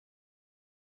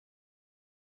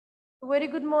Very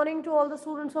good morning to all the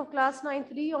students of class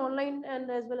 9-3, online and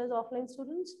as well as offline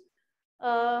students.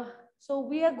 So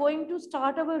we are going to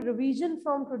start our revision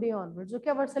from today onwards. Okay,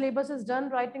 our syllabus is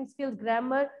done, writing skills,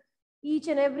 grammar, each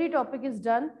and every topic is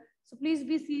done. So please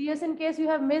be serious in case you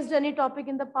have missed any topic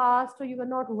in the past or you were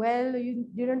not well or you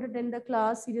didn't attend the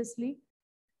class seriously.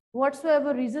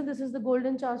 Whatsoever reason, this is the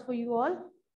golden chance for you all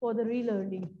for the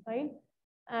relearning, right?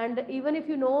 And even if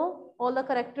you know all the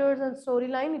characters and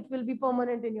storyline, it will be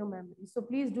permanent in your memory. So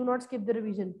please do not skip the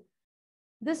revision.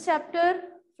 This chapter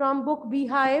from book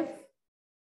Beehive,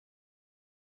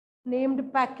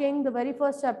 named Packing, the very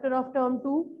first chapter of term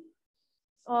 2.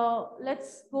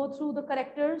 Let's go through the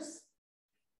characters.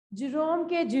 Jerome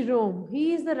K. Jerome,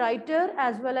 he is the writer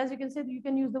as well as you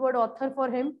can use the word author for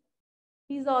him.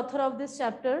 He's the author of this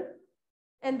chapter.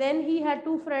 And then he had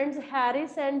two friends,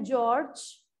 Harris and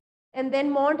George. And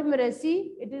then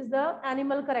Montmorency, it is the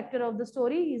animal character of the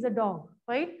story. He's a dog,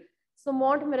 right? So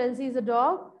Montmorency is a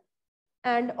dog.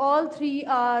 And all three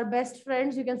are best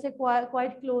friends. You can say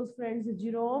quite close friends,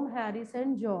 Jerome, Harris,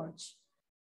 and George.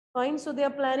 Fine. So they are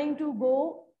planning to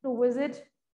go to visit.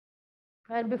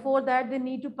 And before that, they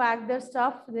need to pack their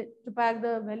stuff, to pack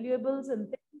the valuables and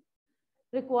things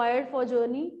required for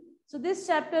journey. So this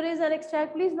chapter is an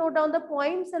extract. Please note down the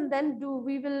points and then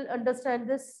we will understand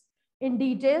this in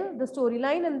detail, the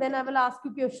storyline, and then I will ask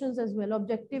you questions as well,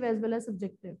 objective as well as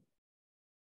subjective.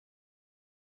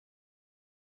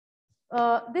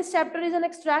 This chapter is an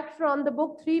extract from the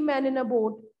book Three Men in a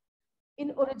Boat.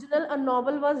 In original, a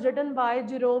novel was written by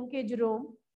Jerome K.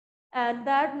 Jerome, and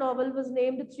that novel was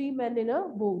named Three Men in a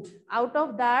Boat. Out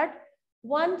of that,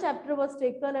 one chapter was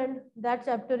taken, and that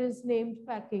chapter is named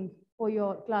Packing for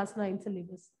your class 9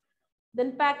 syllabus.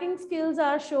 Then packing skills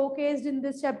are showcased in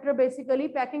this chapter, basically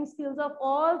packing skills of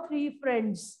all three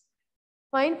friends.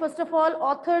 Fine. First of all,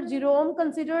 author Jerome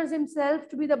considers himself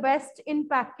to be the best in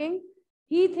packing.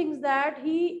 He thinks that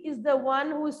he is the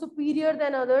one who is superior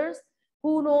than others,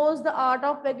 who knows the art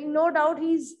of packing. No doubt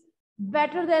he's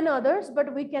better than others,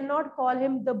 but we cannot call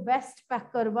him the best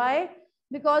packer. Why?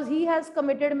 Because he has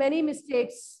committed many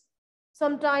mistakes.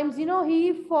 Sometimes,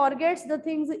 he forgets the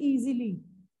things easily.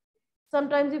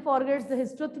 Sometimes he forgets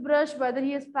his toothbrush, whether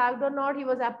he is packed or not. He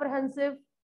was apprehensive.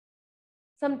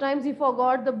 Sometimes he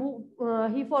forgot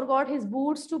his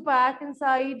boots to pack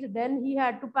inside. Then he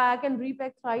had to pack and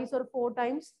repack thrice or 4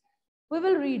 times. We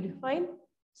will read, fine.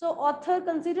 So author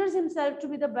considers himself to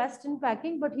be the best in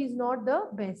packing, but he's not the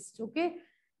best, okay?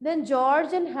 Then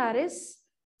George and Harris,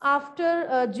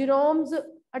 after Jerome's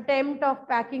attempt of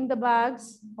packing the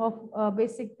bags of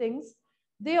basic things,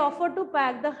 they offer to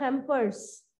pack the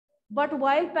hampers. But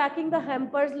while packing the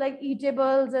hampers like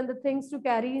eatables and the things to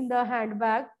carry in the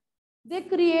handbag, they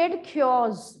create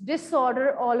chaos,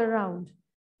 disorder all around.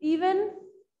 Even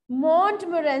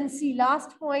Montmorency,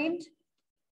 last point,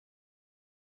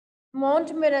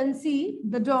 Montmorency,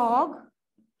 the dog,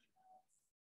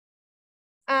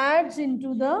 adds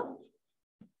into the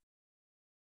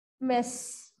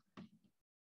mess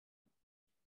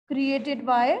created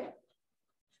by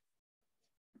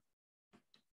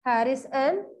Harris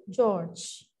and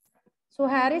George. So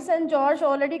Harris and George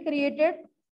already created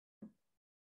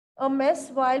a mess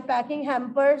while packing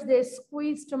hampers. They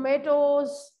squeezed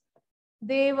tomatoes.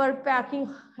 They were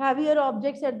packing heavier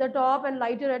objects at the top and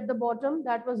lighter at the bottom.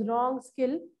 That was wrong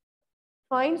skill.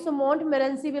 Fine. So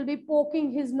Montmorency will be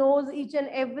poking his nose each and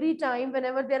every time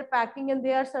whenever they're packing and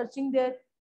they are searching there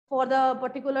for the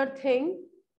particular thing.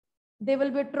 They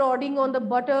will be prodding on the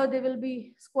butter. They will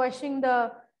be squashing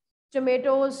the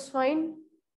tomatoes. Fine.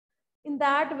 In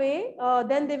that way,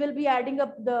 then they will be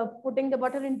putting the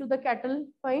butter into the kettle,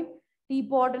 fine,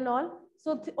 teapot and all.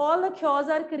 So all the chaos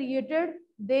are created.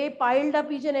 They piled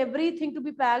up each and everything to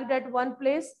be packed at one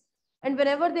place. And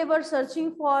whenever they were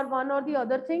searching for one or the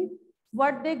other thing,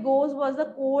 what they goes was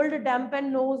the cold,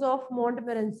 dampened nose of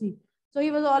Montmorency. So he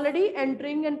was already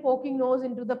entering and poking nose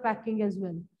into the packing as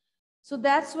well. So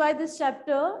that's why this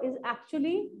chapter is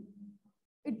actually,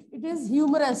 it is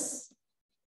humorous.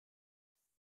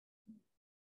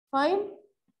 Fine.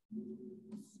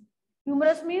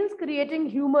 Humorous means creating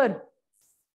humor.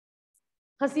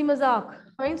 Hasi mazak.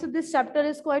 Fine. So this chapter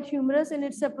is quite humorous in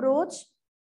its approach.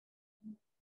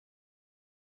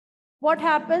 What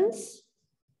happens?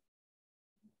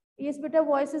 Yes, beta,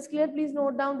 voice is clear. Please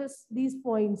note down these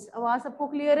points. Awaaz sabko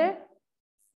clear hai?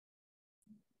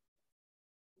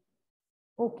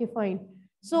 Okay, fine.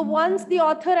 So once the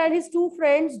author and his two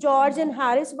friends, George and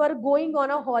Harris, were going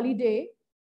on a holiday,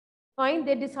 fine,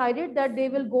 they decided that they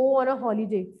will go on a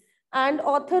holiday. And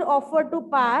author offered to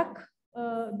pack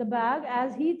the bag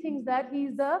as he thinks that he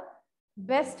is the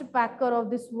best packer of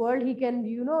this world. He can,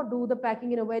 do the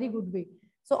packing in a very good way.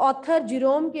 So author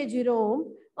Jerome K.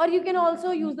 Jerome, or you can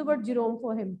also use the word Jerome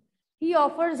for him. He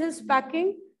offers his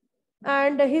packing,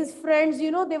 and his friends,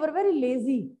 they were very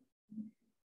lazy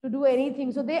to do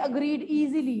anything. So they agreed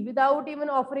easily without even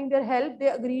offering their help. They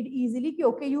agreed easily, ki,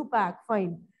 okay, you pack,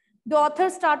 fine. The author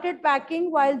started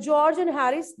packing while George and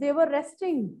Harris, they were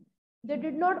resting. They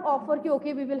did not offer, ki,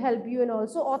 okay, we will help you. And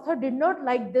also author did not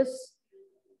like this.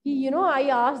 I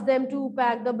asked them to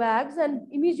pack the bags, and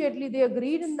immediately they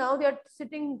agreed, and now they are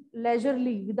sitting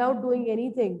leisurely without doing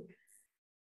anything.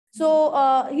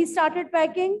 So he started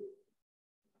packing.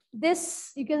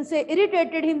 This, you can say,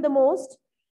 irritated him the most,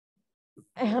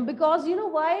 because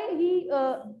why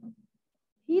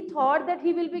he thought that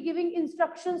he will be giving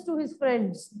instructions to his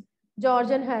friends, George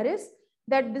and Harris,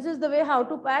 that this is the way how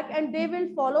to pack, and they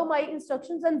will follow my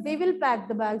instructions and they will pack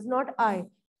the bags, not I.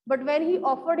 But when he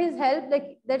offered his help,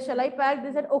 like that, shall I pack?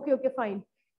 They said, okay, fine.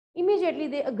 Immediately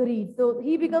they agreed. So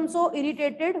he becomes so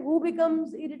irritated. Who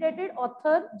becomes irritated?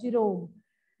 Author Jerome.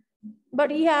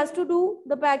 But he has to do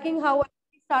the packing. However,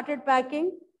 he started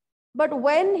packing. But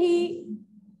when he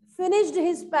finished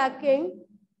his packing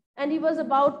and he was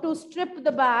about to strip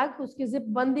the bag, uski zip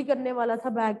bandi karne wala tha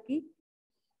bag ki.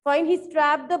 Fine, he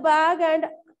strapped the bag, and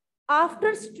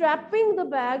after strapping the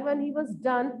bag, when he was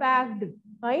done packed,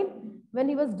 fine, when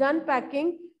he was done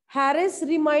packing, Harris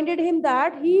reminded him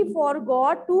that he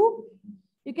forgot to,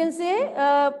 you can say,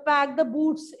 pack the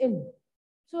boots in.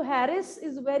 So Harris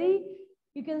is very,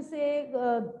 you can say,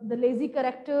 the lazy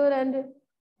character and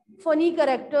funny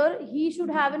character. He should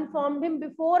have informed him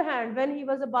beforehand when he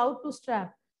was about to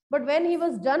strap. But when he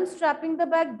was done strapping the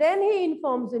bag, then he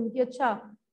informs him, ki, acha,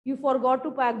 you forgot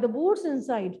to pack the boots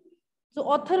inside. So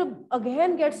author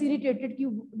again gets irritated.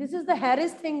 This is the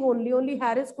Harris thing only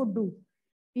Harris could do.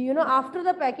 After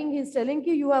the packing, he's telling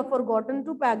you have forgotten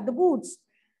to pack the boots.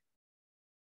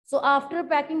 So after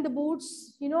packing the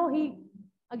boots, he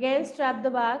again strapped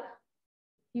the bag.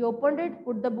 He opened it,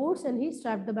 put the boots, and he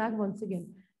strapped the bag once again.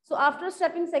 So after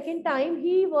strapping second time,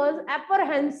 he was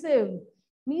apprehensive.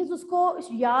 Means usko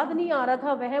yaad nahi aa raha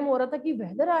tha, wahm ho raha tha ki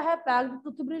whether I have packed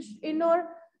toothbrush in or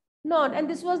not. And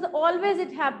this was always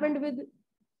it happened with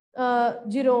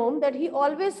Jerome, that he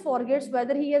always forgets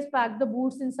whether he has packed the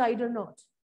boots inside or not.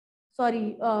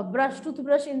 Sorry,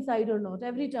 toothbrush inside or not.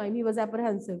 Every time he was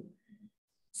apprehensive.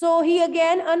 So he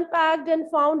again unpacked and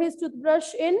found his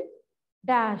toothbrush in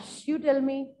dash. You tell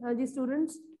me, the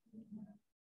students,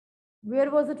 where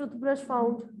was the toothbrush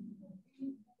found?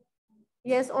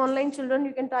 Yes, online children,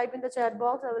 you can type in the chat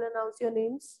box. I will announce your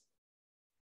names.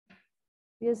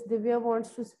 Yes, Divya wants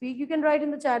to speak. You can write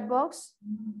in the chat box.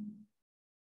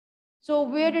 So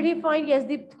where did he find? Yes,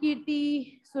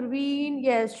 Dipkirti, Surveen,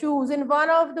 yes, shoes. In one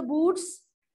of the boots,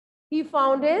 he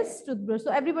found his toothbrush.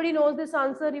 So everybody knows this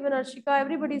answer, even Arshika,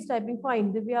 everybody is typing.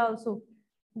 Fine, Divya also.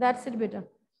 That's it, beta.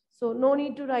 So no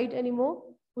need to write anymore.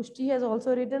 Pushti has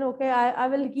also written. Okay, I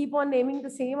will keep on naming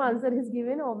the same answer he's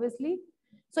given, obviously.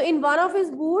 So in one of his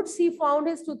boots, he found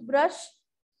his toothbrush.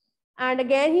 And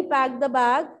again, he packed the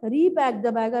bag, repacked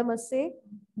the bag, I must say.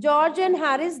 George and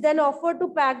Harris then offered to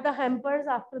pack the hampers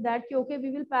after that. Okay, we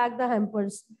will pack the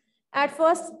hampers. At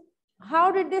first,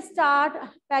 how did they start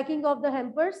packing of the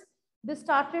hampers? They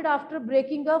started after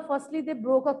breaking up. Firstly, they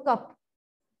broke a cup.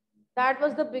 That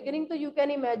was the beginning. So you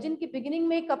can imagine कि beginning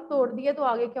में cup तोड़ दिए तो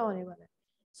आगे क्या होने वाला है.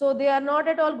 So they are not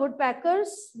at all good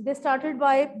packers. They started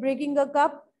by breaking a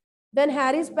cup. Then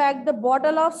Harris packed the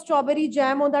bottle of strawberry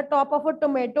jam on the top of a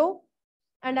tomato.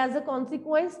 And as a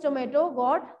consequence, tomato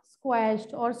got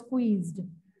squashed or squeezed.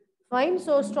 Fine.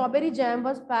 So strawberry jam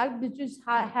was packed, which is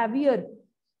heavier.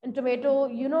 And tomato,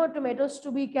 tomatoes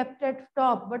to be kept at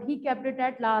top, but he kept it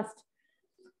at last.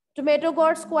 Tomato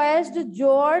got squashed.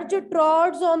 George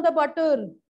trods on the butter.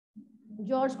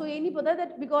 George ko ye nahi pata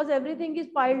that because everything is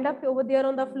piled up over there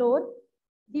on the floor,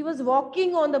 he was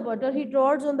walking on the butter. He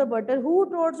trods on the butter. Who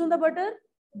trods on the butter?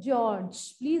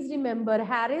 George. Please remember,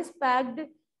 Harris packed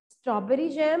strawberry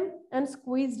jam and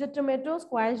squeezed a tomato,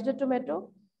 squashed a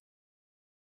tomato.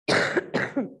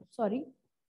 Sorry.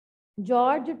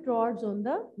 George trods on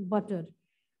the butter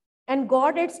and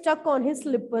got it stuck on his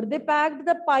slipper. They packed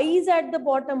the pies at the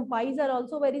bottom. Pies are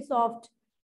also very soft.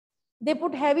 They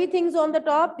put heavy things on the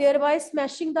top, thereby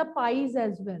smashing the pies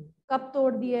as well. Cup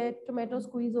tod diye, tomato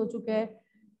squeeze ho chuke hai.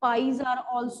 Pies are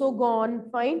also gone.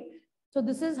 Fine. So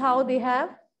this is how they have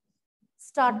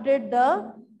started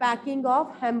the packing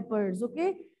of hampers.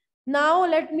 Okay. Now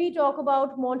let me talk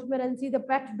about Montmorency, the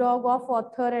pet dog of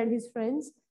author and his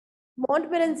friends.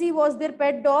 Montmorency was their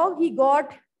pet dog. He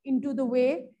got into the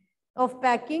way. of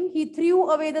packing. He threw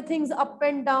away the things up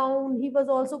and down. He was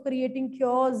also creating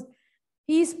chaos.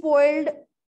 He spoiled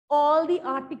all the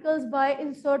articles by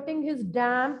inserting his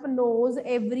damp nose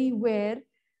everywhere.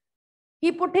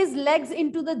 He put his legs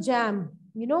into the jam.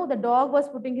 You know, the dog was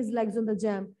putting his legs on the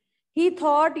jam. He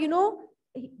thought, you know,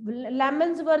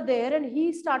 lemons were there, and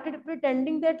he started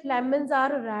pretending that lemons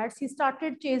are rats. He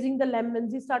started chasing the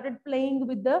lemons. He started playing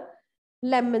with the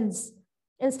lemons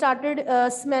and started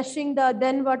smashing the,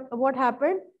 then what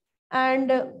happened?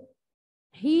 And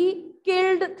he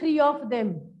killed three of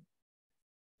them.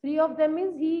 Three of them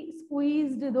means he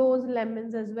squeezed those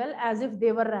lemons as well as if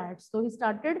they were rats. So he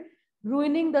started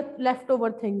ruining the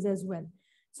leftover things as well.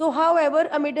 So, however,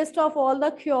 amidst of all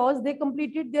the chaos, they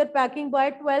completed their packing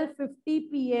by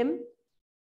 12:50 p.m.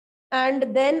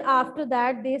 And then after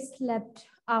that, they slept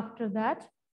after that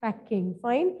packing.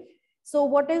 Fine. So,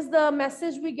 what is the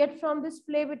message we get from this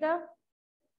play, beta?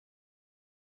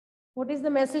 What is the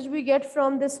message we get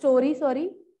from this story? Sorry.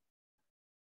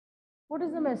 What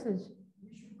is the message?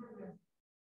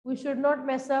 We should not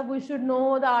mess up. We should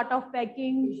know the art of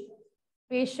packing,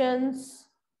 patience.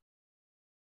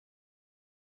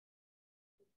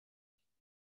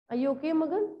 Are you okay,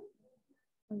 Magan?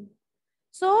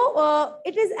 So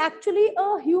it is actually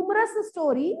a humorous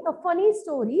story, a funny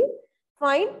story.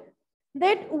 Fine.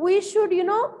 That we should, you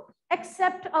know,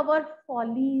 accept our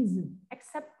follies.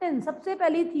 Acceptance. सबसे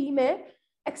पहली theme है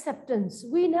acceptance.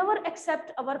 We never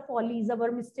accept our follies,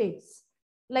 our mistakes.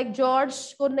 Like George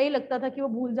को नहीं लगता था कि वो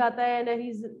भूल जाता है and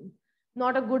he's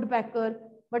not a good packer,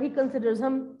 but he considers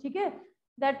हम ठीक है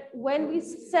that when we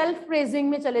self praising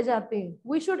में चले जाते हैं,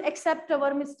 we should accept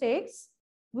our mistakes,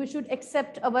 we should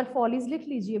accept our follies. लिख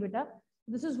लीजिए बेटा.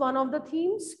 This is one of the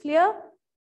themes. Clear?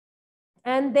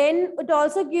 And then it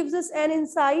also gives us an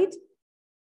insight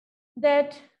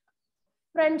that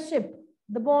friendship,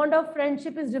 the bond of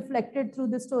friendship is reflected through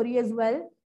the story as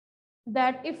well.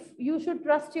 That if you should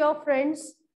trust your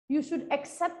friends, you should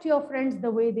accept your friends the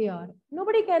way they are.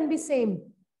 Nobody can be same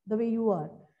the way you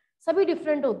are. Sabhi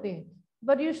different hote hain.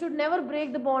 But you should never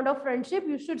break the bond of friendship.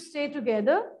 You should stay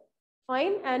together,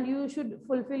 fine, and you should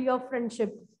fulfill your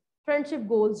friendship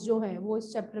goals जो हैं वो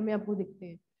इस chapter में आपको दिखते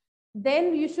हैं.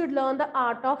 Then you should learn the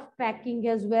art of packing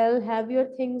as well. Have your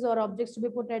things or objects to be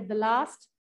put at the last,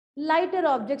 lighter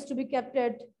objects to be kept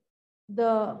at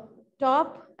the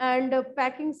top, and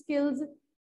packing skills.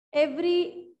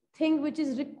 Everything which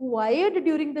is required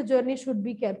during the journey should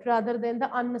be kept rather than the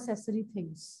unnecessary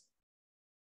things.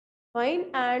 Fine.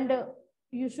 And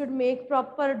you should make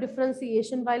proper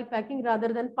differentiation while packing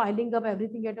rather than piling up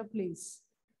everything at a place.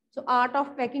 So art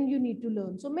of packing you need to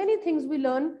learn. So many things we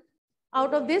learn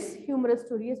out of this humorous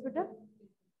story. Yes, beta?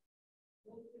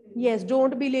 Yes,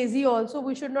 don't be lazy also.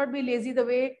 We should not be lazy the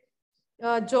way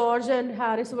George and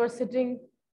Harris were sitting,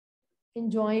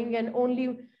 enjoying, and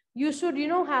only you should, you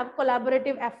know, have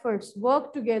collaborative efforts,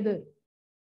 work together,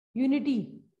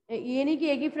 unity. ये नहीं कि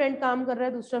एक ही friend काम कर रहा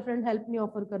है, दूसरा friend help नहीं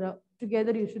offer कर रहा.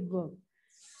 Together you should work.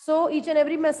 So each and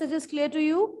every message is clear to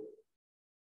you.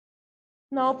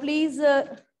 Now please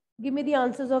give me the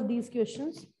answers of these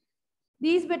questions.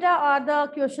 These beta are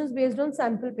the questions based on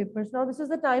sample papers. Now this is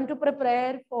the time to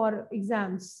prepare for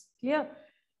exams. Clear?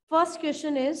 First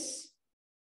question is,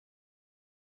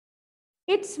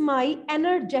 it's my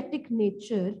energetic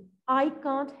nature. I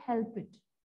can't help it.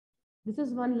 This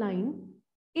is one line.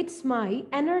 It's my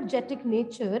energetic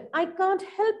nature. I can't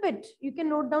help it. You can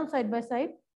note down side by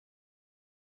side.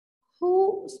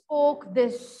 Who spoke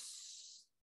this?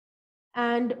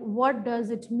 And what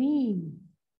does it mean?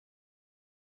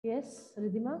 Yes,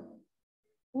 Ridhima?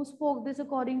 Who spoke this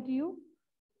according to you?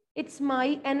 It's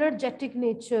my energetic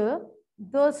nature.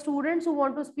 The students who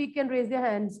want to speak can raise their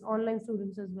hands, online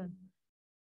students as well.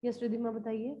 Yes, Ridhima,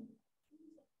 bataiye.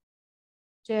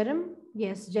 Jerem?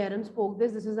 Yes, Jerem spoke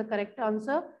this. This is the correct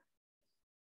answer.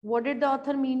 What did the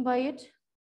author mean by it?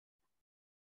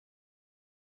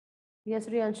 Yes,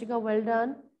 Riyanshika, well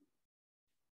done.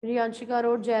 Riyanshika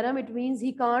wrote Jerem. It means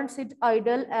he can't sit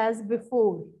idle as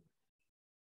before.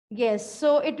 Yes,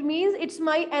 so it means it's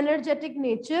my energetic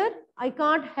nature. I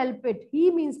can't help it. He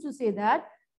means to say that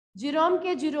Jerome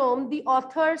ke Jerome, the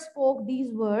author spoke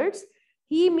these words.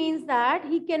 He means that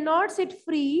he cannot sit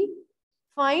free,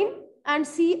 fine, and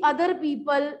see other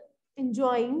people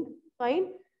enjoying,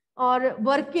 fine, or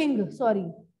working, sorry.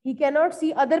 He cannot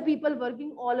see other people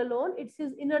working all alone. It's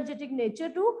his energetic nature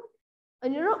to,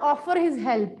 offer his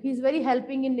help. He's very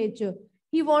helping in nature.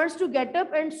 He wants to get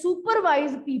up and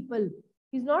supervise people.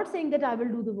 He's not saying that I will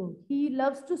do the work. He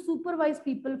loves to supervise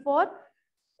people for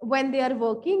when they are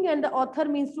working, and the author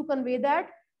means to convey that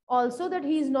also that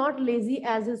he is not lazy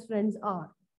as his friends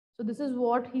are. So this is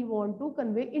what he want to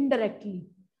convey indirectly.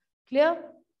 Clear?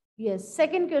 Yes.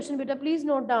 Second question, beta, please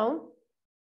note down.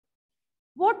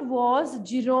 What was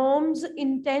Jerome's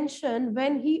intention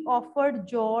when he offered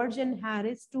George and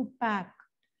Harris to pack?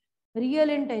 Real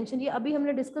intention. ये अभी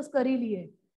हमने discuss कर ही लिए.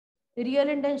 The real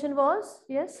intention was,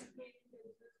 yes,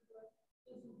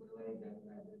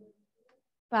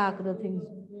 pack the things.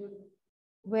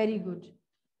 Very good.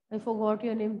 I forgot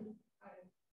your name.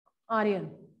 Aryan.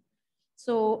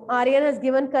 So Aryan has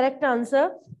given correct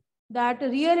answer that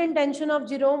real intention of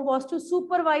Jerome was to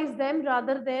supervise them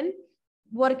rather than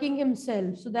working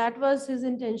himself. So that was his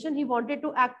intention. He wanted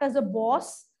to act as a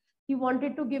boss. He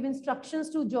wanted to give instructions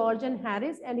to George and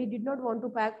Harris, and he did not want to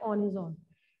pack on his own.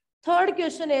 Third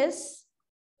question is,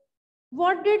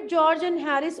 what did George and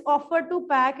Harris offer to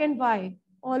pack and why?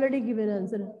 Already given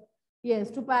answer.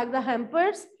 Yes, to pack the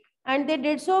hampers, and they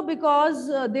did so because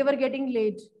they were getting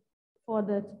late for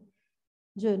that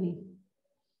journey.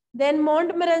 Then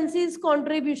Montmorency's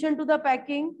contribution to the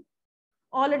packing,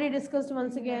 already discussed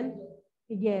once again.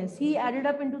 Yes, he added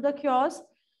up into the chaos.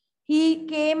 He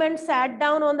came and sat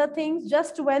down on the things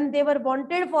just when they were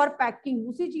wanted for packing.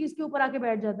 उसी चीज के ऊपर आके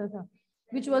बैठ जाता था,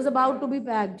 which was about to be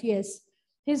packed. Yes,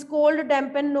 his cold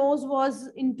dampened nose was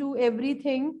into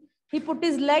everything. He put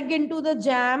his leg into the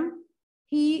jam.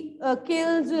 He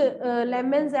kills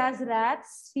lemons as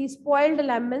rats. He spoiled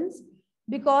lemons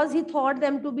because he thought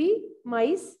them to be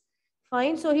mice.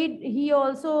 Fine. So he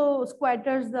also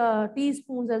squatters the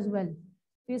teaspoons as well.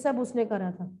 ये सब उसने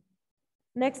करा था.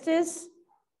 Next is,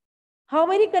 how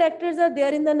many characters are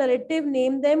there in the narrative?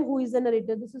 Name them. Who is the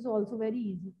narrator? This is also very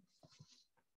easy.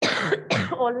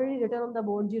 Already written on the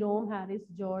board. Jerome, Harris,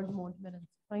 George, Montmorency.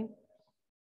 Fine.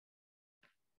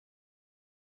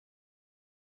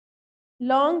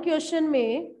 Long question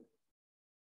में,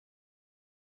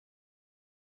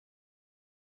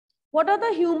 what are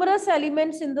the humorous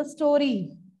elements in the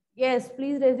story? Yes,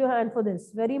 please raise your hand for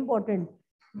this. Very important.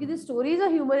 Because the story is a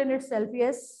humor in itself.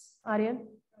 Yes, Aryan.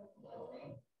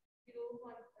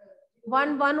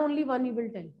 One only one you will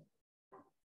tell.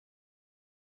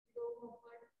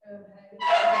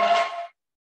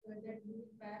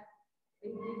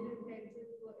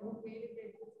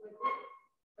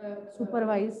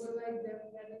 Supervise.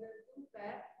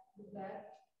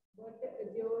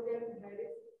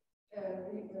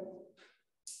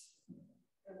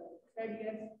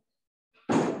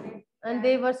 And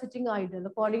they were sitting idle.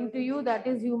 According to you, that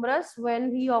is humorous.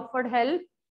 When he offered help,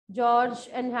 George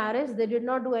and Harris, they did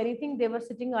not do anything. They were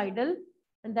sitting idle.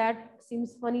 And that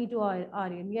seems funny to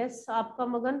Aryan. Yes, आपका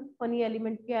मगन funny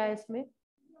element क्या है इसमें?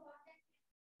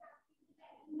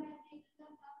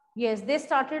 Yes, they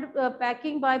started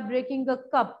packing by breaking a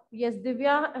cup. Yes,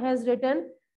 Divya has written,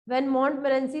 when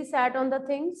Montmorency sat on the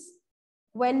things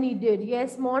when needed.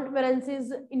 Yes,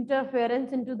 Montmorency's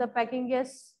interference into the packing.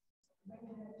 Yes.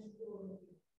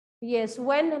 Yes,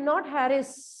 when not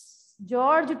Harris,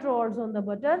 George trods on the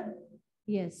butter.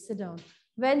 Yes, sit down.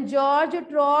 When George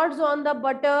trods on the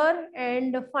butter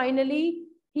and finally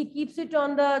he keeps it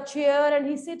on the chair and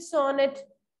he sits on it,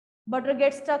 butter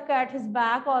gets stuck at his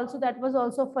back also. That was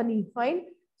also funny. Fine.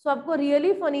 So आपको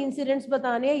really funny incidents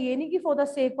बताने हैं, ये नहीं कि for the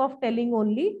sake of telling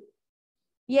only.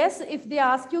 Yes, if they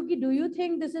ask you, do you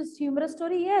think this is humorous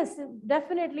story? Yes,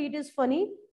 definitely it is funny.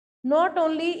 Not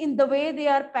only in the way they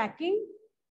are packing,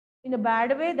 in a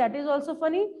bad way, that is also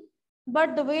funny,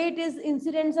 but the way it is,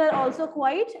 incidents are also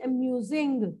quite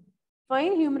amusing.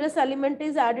 Fine, humorous element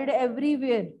is added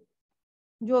everywhere.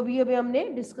 जो अभी हमने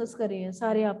discuss करे हैं,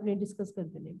 सारे आपने discuss कर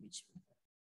देने बीच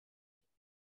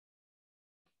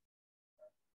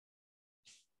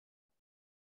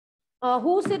में.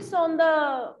 Who sits on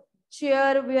the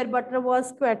chair where butter was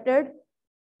squatted?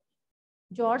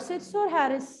 George sits or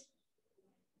Harris?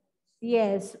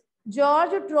 Yes,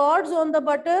 George trods on the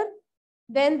butter.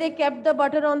 Then they kept the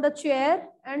butter on the chair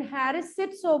and Harris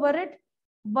sits over it.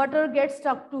 Butter gets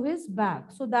stuck to his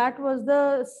back. So that was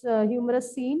the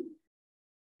humorous scene.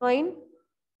 Fine.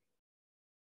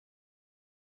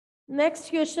 Next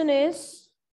question is,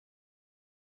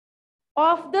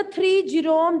 of the three,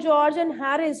 Jerome, George and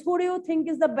Harris, who do you think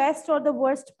is the best or the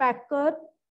worst packer?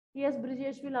 Yes,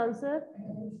 Brijesh will answer.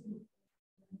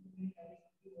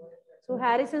 So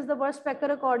Harris is the worst packer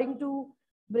according to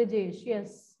Brijesh.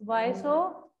 Yes. Why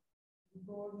so?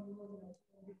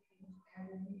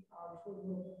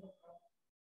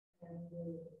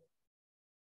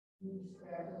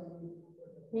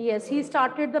 Yes, he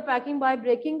started the packing by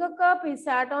breaking a cup. He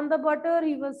sat on the butter.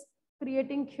 He was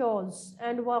creating chaos.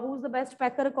 And who's the best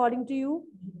packer according to you?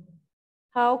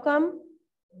 How come?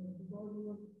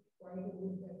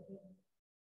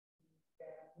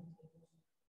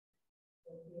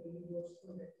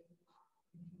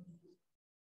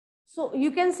 So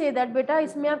you can say that, beta,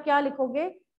 इसमें आप क्या लिखोगे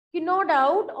कि no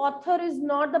doubt author is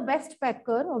not the best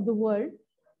packer of the world,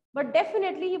 but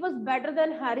definitely he was better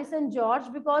than Harrison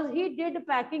George because he did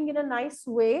packing in a nice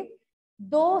way,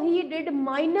 though he did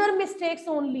minor mistakes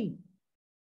only.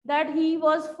 That he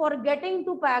was forgetting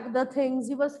to pack the things,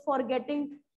 he was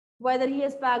forgetting whether he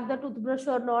has packed the toothbrush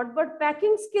or not, but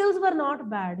packing skills were not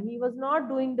bad. He was not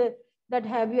doing that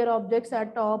heavier objects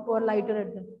at top or lighter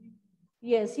at the.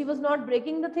 Yes, he was not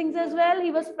breaking the things as well. He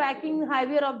was packing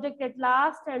heavier object at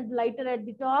last and lighter at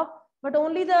the top. But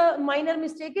only the minor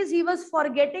mistake is he was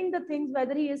forgetting the things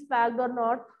whether he is packed or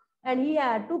not. And he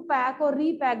had to pack or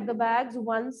repack the bags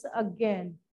once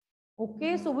again.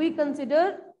 Okay, so we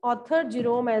consider author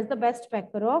Jerome as the best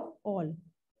packer of all.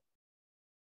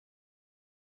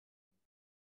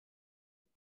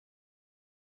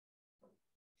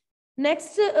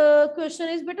 Next question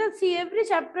is, better see, every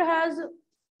chapter has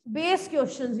base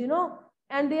questions,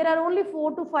 and there are only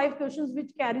 4 to 5 questions which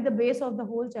carry the base of the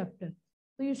whole chapter.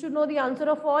 So you should know the answer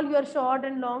of all your short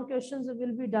and long questions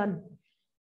will be done.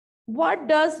 What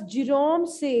does Jerome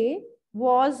say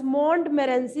was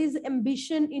Montmorency's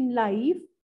ambition in life?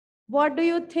 What do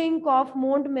you think of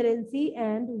Montmorency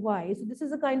and why? So this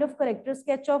is a kind of character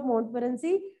sketch of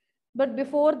Montmorency. But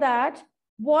before that,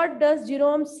 what does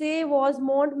Jerome say was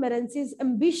Montmorency's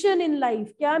ambition in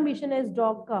life? Kya ambition is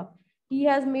dog ka? He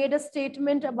has made a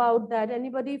statement about that.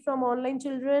 Anybody from online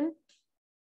children?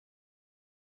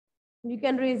 You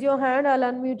can raise your hand. I'll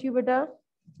unmute you, beta.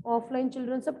 Offline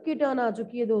children, सबकी turn आ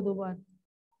चुकी है दो बार.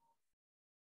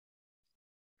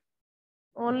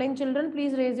 Online children,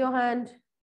 please raise your hand.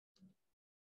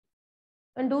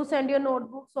 And do send your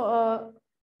notebooks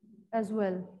as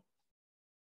well.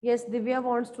 Yes, Divya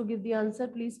wants to give the answer.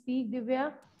 Please speak,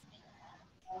 Divya.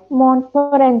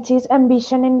 Montmorency's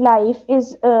ambition in life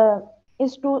is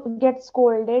to get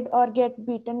scolded or get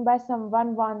beaten by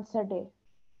someone once a day.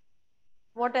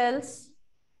 What else?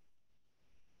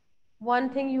 One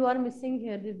thing you are missing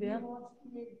here, Divya.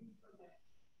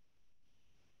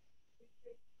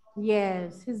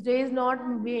 Yes, his day is not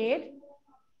made.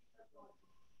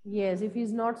 Yes, if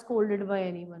he's not scolded by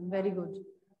anyone. Very good.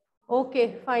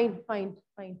 Okay, fine.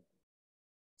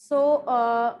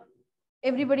 So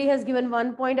everybody has given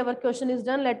 1 point. Our question is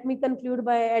done. Let me conclude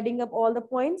by adding up all the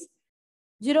points.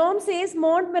 Jerome says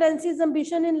Montmorency's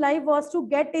ambition in life was to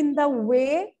get in the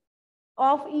way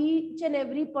of each and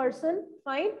every person.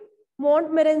 Fine.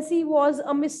 Montmorency was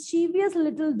a mischievous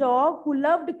little dog who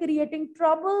loved creating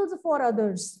troubles for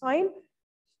others. Fine.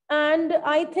 And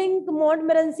I think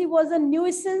Montmorency was a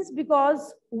nuisance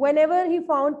because whenever he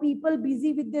found people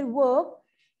busy with their work,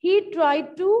 he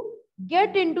tried to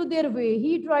get into their way.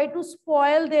 He tried to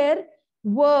spoil their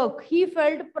work. He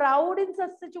felt proud in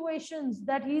such situations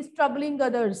that he is troubling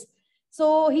others.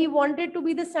 So he wanted to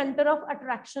be the center of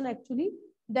attraction, actually,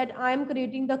 that I am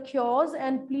creating the chaos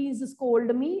and please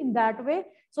scold me in that way.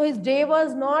 So his day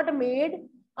was not made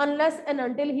unless and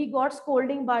until he got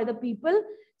scolding by the people.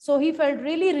 So he felt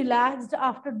really relaxed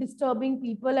after disturbing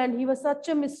people, and he was such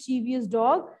a mischievous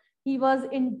dog. He was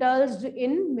indulged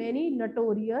in many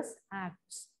notorious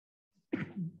acts.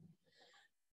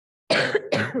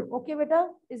 Okay, beta,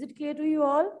 is it clear to you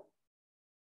all?